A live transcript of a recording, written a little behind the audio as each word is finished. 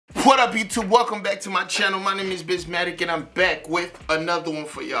What up, YouTube? Welcome back to my channel. My name is BizMatik, and I'm back with another one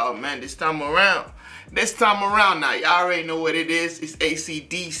for y'all, man. This time around now, y'all already know what it is. It's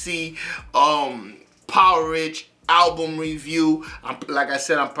AC/DC Power Rich album review. Like I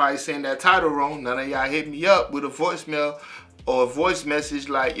said, I'm probably saying that title wrong. None of y'all hit me up with a voicemail or a voice message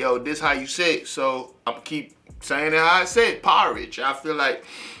like, yo, this how you say it. So I'm keep saying it how I say it, Power Rich. I feel like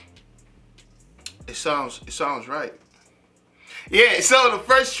it sounds right. Yeah, so the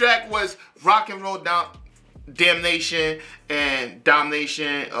first track was Rock and Roll Damnation and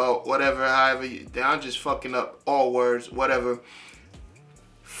Domination or whatever, however I'm just fucking up all words, whatever.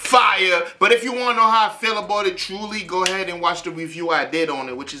 Fire. But if you want to know how I feel about it truly, go ahead and watch the review I did on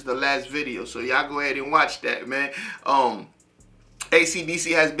it, which is the last video. So y'all go ahead and watch that, man.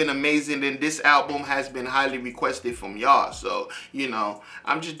 AC/DC has been amazing, and this album has been highly requested from y'all. So, you know,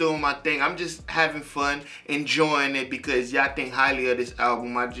 I'm just doing my thing. I'm just having fun, enjoying it because y'all think highly of this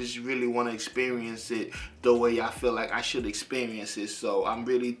album. I just really want to experience it the way I feel like I should experience it. So I'm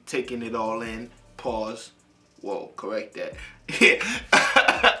really taking it all in. Pause. Whoa, correct that. Yeah.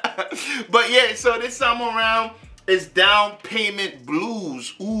 But yeah, so this time around is Down Payment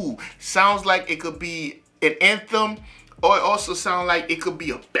Blues. Ooh, sounds like it could be an anthem, or it also sounds like it could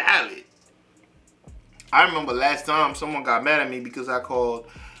be a ballad. I remember last time someone got mad at me because I called,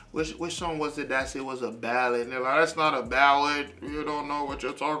 which song was it that I said was a ballad? And they're like, that's not a ballad. You don't know what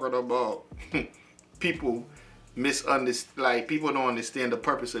you're talking about. People misunderstand, like people don't understand the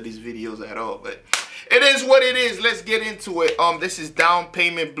purpose of these videos at all. But it is what it is. Let's get into it. This is Down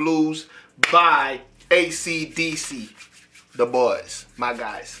Payment Blues by AC/DC. The boys, my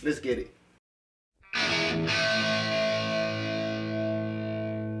guys. Let's get it.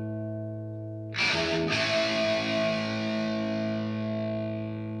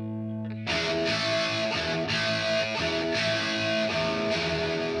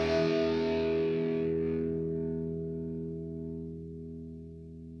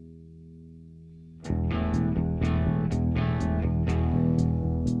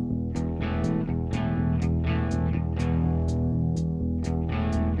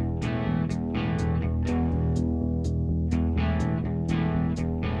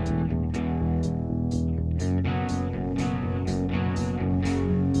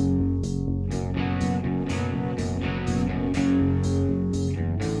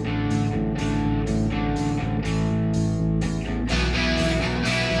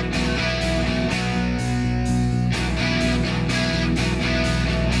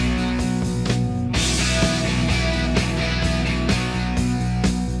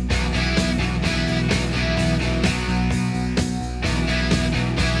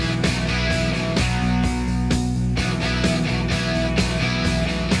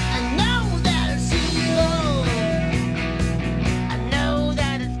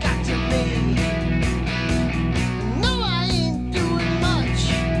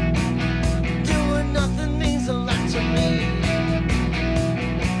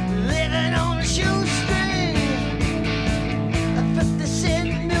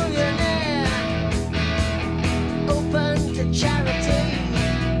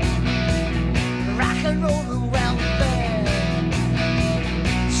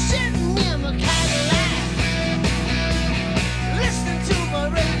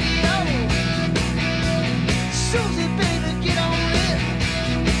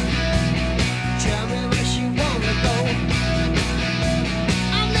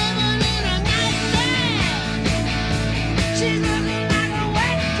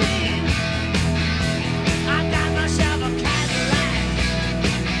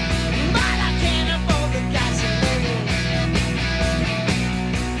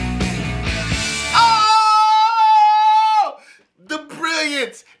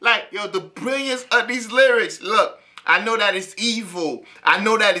 Like, yo, the brilliance of these lyrics. Look, I know that it's evil. I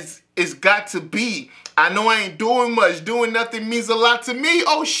know that it's got to be. I know I ain't doing much. Doing nothing means a lot to me.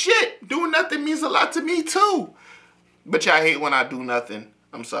 Oh, shit. Doing nothing means a lot to me, too. But y'all hate when I do nothing.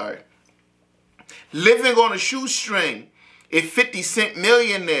 I'm sorry. Living on a shoestring. A 50-cent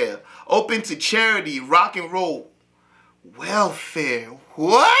millionaire. Open to charity. Rock and roll. Welfare.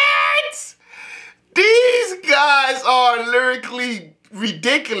 What? These guys are lyrically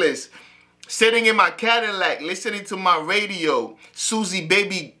ridiculous. Sitting in my Cadillac, listening to my radio. Susie,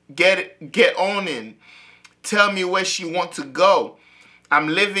 baby, get on in. Tell me where she want to go. I'm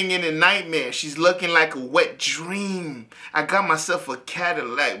living in a nightmare. She's looking like a wet dream. I got myself a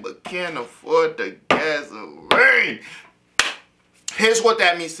Cadillac, but can't afford the gasoline. Here's what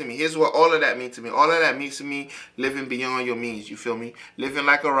that means to me. Here's what all of that means to me. All of that means to me, living beyond your means. You feel me? Living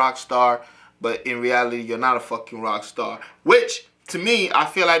like a rock star, but in reality, you're not a fucking rock star. Which to me, I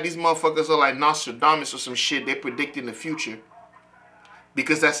feel like these motherfuckers are like Nostradamus or some shit. They're predicting the future.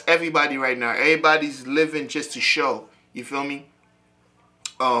 Because that's everybody right now. Everybody's living just to show. You feel me?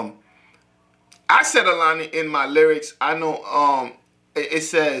 I said a line in my lyrics. I know it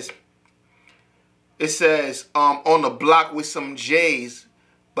says on the block with some J's,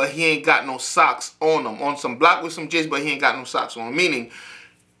 but he ain't got no socks on him. On some block with some J's, but he ain't got no socks on him. Meaning,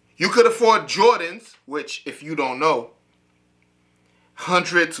 you could afford Jordans, which, if you don't know,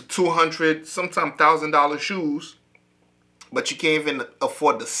 $100 to $200, sometimes $1,000 shoes, but you can't even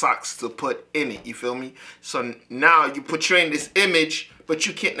afford the socks to put in it. You feel me? So now you portraying this image, but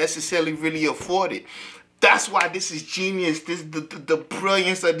you can't necessarily really afford it. That's why this is genius. This the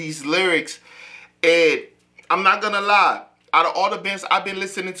brilliance of these lyrics. And I'm not gonna lie. Out of all the bands I've been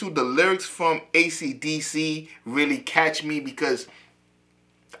listening to, the lyrics from AC/DC really catch me because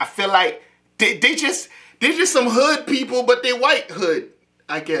I feel like they're just some hood people, but they white hood,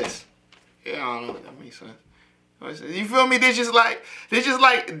 I guess. Yeah, I don't know if that makes sense. You feel me? They're just like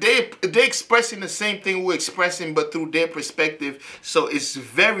they expressing the same thing we're expressing, but through their perspective. So it's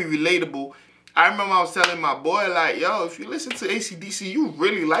very relatable. I remember I was telling my boy, like, yo, if you listen to AC/DC, you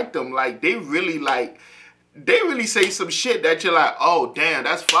really like them. Like, they really say some shit that you're like, oh, damn,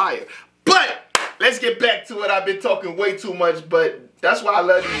 that's fire. But let's get back to it. I've been talking way too much, but that's why I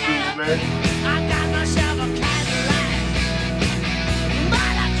love these dudes, man. I got myself a Cadillac, but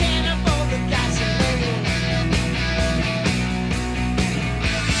I can't afford the gasoline.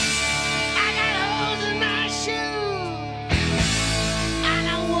 I got holes in my shoes, and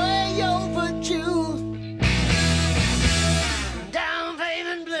I'm way overdue. Down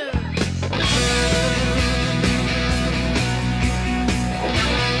payment blues.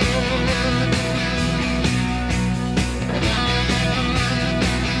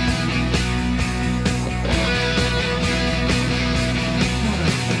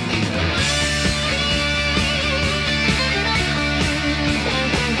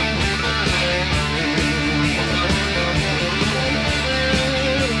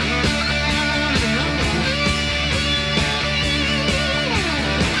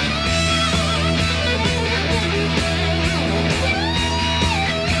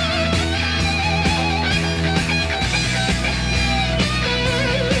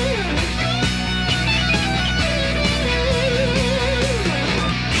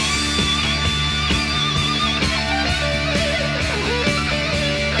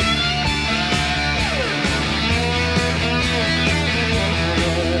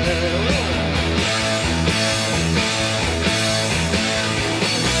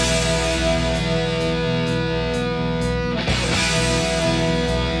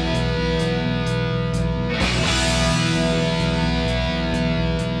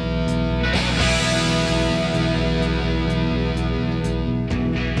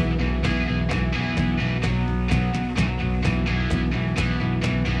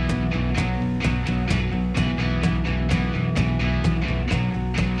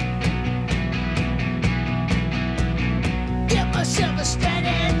 Myself a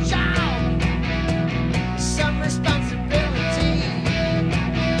steady job, some responsibility.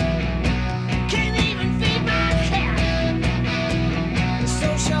 Can't even feed my cat,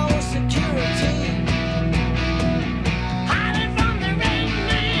 social security. Hiding from the rain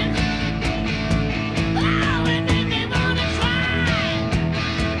man, oh, it made me wanna cry.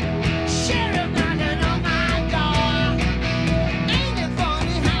 Sheriff knocking on my door, ain't it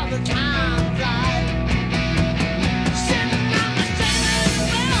funny how the time flies? Sitting on the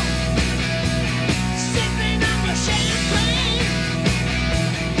sand.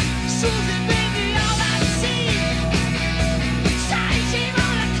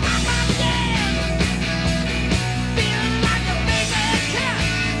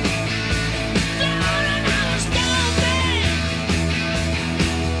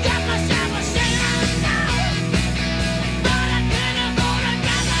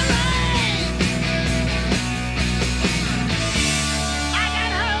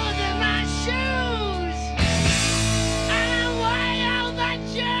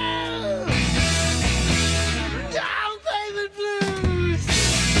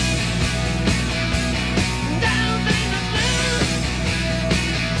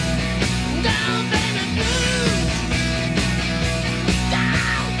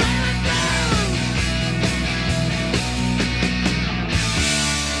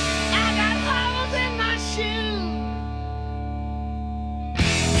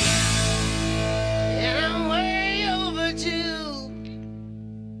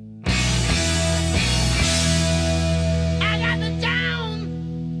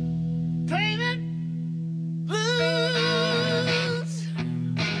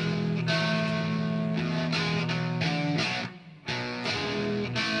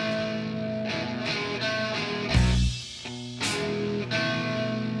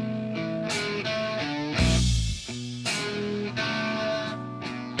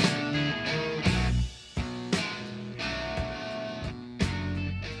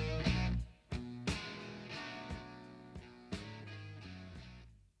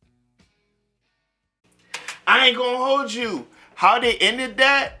 I ain't gonna hold you. How they ended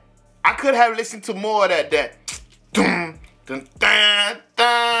that, I could have listened to more of that. Dun, dun, dun,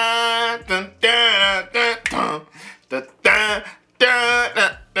 dun, dun, dun, dun, dun, dun, dun,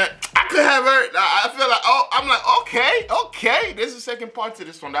 dun, dun. I could have heard. I feel like, oh, I'm like, okay. There's a second part to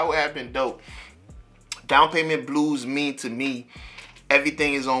this one. That would have been dope. Down payment blues mean to me,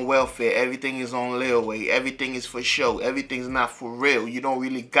 everything is on welfare, everything is on layaway, everything is for show, everything's not for real. You don't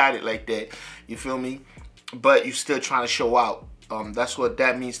really got it like that. You feel me? But you still trying to show out. That's what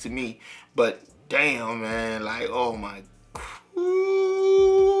that means to me. But damn, man, like, oh my. I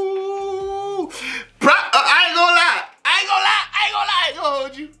ain't gonna lie. I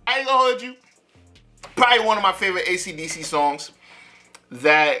ain't gonna hold you. Probably one of my favorite AC/DC songs.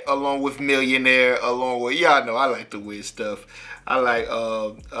 That, along with Millionaire, along with, y'all know I like the weird stuff. I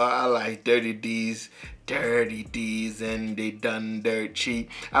like Dirty D's, and they done dirt cheap.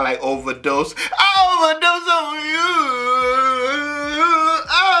 I like Overdose on you.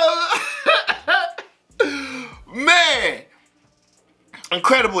 Oh. Man.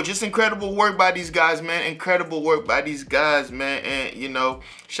 Incredible, just incredible work by these guys, man. Incredible work by these guys, man. And, you know,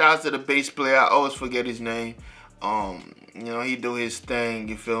 shouts to the bass player. I always forget his name. You know, he do his thing,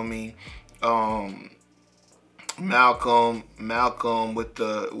 you feel me? Malcolm with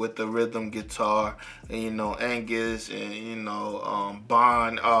the rhythm guitar, and, you know, Angus, and, you know,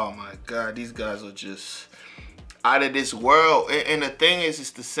 Bond. Oh my God, these guys are just out of this world. And the thing is,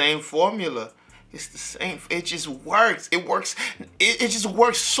 it's the same formula. It's the same. It just works. It works. It just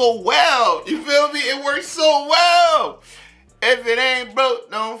works so well. You feel me? It works so well. If it ain't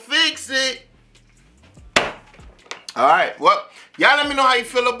broke, don't fix it. All right. Well, y'all let me know how you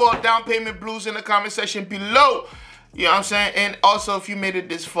feel about Down Payment Blues in the comment section below. You know what I'm saying? And also, if you made it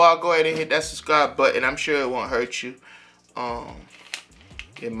this far, go ahead and hit that subscribe button. I'm sure it won't hurt you.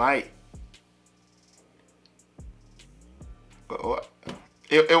 It might. But what?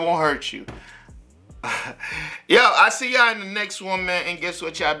 It won't hurt you. Yo, I see y'all in the next one, man. And guess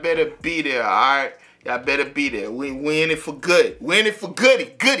what? Y'all better be there, all right? Y'all better be there. We in it for good. We in it for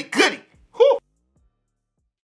goody.